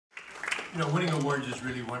You know, winning awards is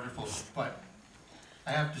really wonderful, but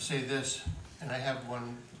I have to say this, and I have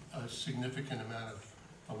won a significant amount of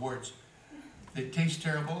awards. They taste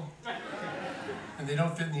terrible, and they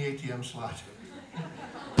don't fit in the ATM slot.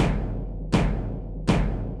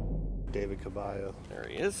 David Caballo. There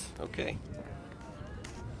he is. Okay.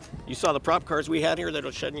 You saw the prop cars we had here that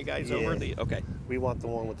will shed you guys over? Okay. We want the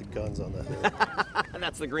one with the guns on the hood.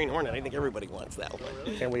 That's the Green Hornet. I think everybody wants that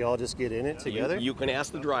one. Can we all just get in it together? You can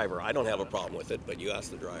ask the driver. I don't have a problem with it, but you ask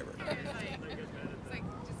the driver.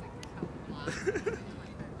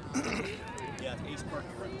 Yeah, Ace Park,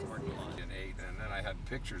 parking lot. And then I had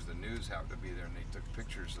pictures. The news happened to be there, and they took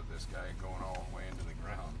pictures of this guy going all the way into the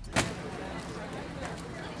ground.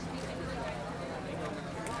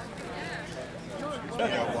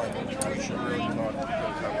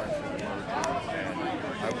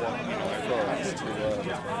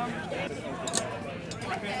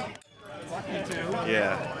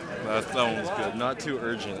 Yeah, that one's good. Not too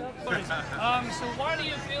urgent. So why do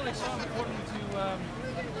you feel it's so important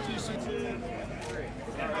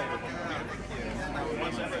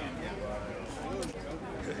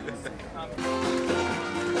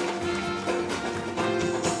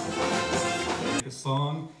a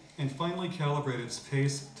song and finally calibrate its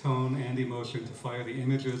pace, tone, and emotion to fire the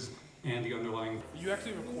images and the underlying. Are you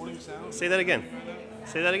actually recording sound? Say that again.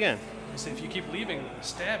 Say that again. I said if you keep leaving, I'm gonna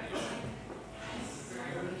stab you.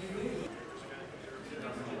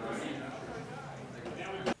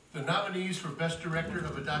 The nominees for Best Director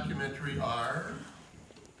of a Documentary are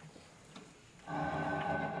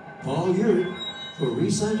Paul Yurt for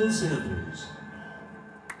Recycled Samples.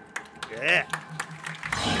 Yeah.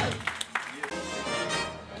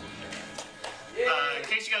 In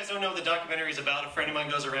case you guys don't know what the documentary is about, a friend of mine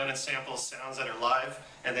goes around and samples sounds that are live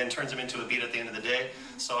and then turns them into a beat at the end of the day.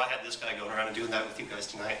 So I had this guy going around and doing that with you guys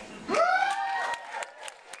tonight.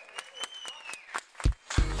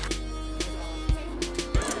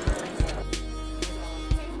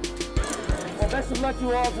 Well, best of luck to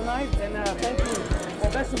you all tonight, and thank you.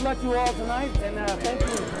 Well, best of luck to you all tonight, and thank you.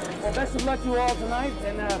 Well, best of luck to you all tonight,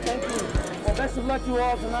 and thank you. Well, best of luck to you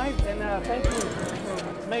all tonight, and thank you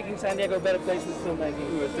for making San Diego a better place with filmmaking.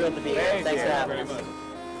 We were thrilled to be here. Thanks for having us.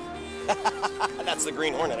 That's the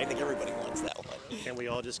Green Hornet. I think everybody wants that one. Can we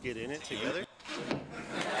all just get in it together?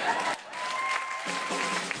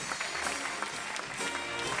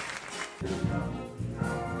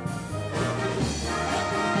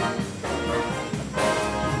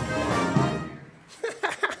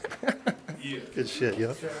 Good shit,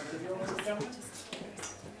 yo.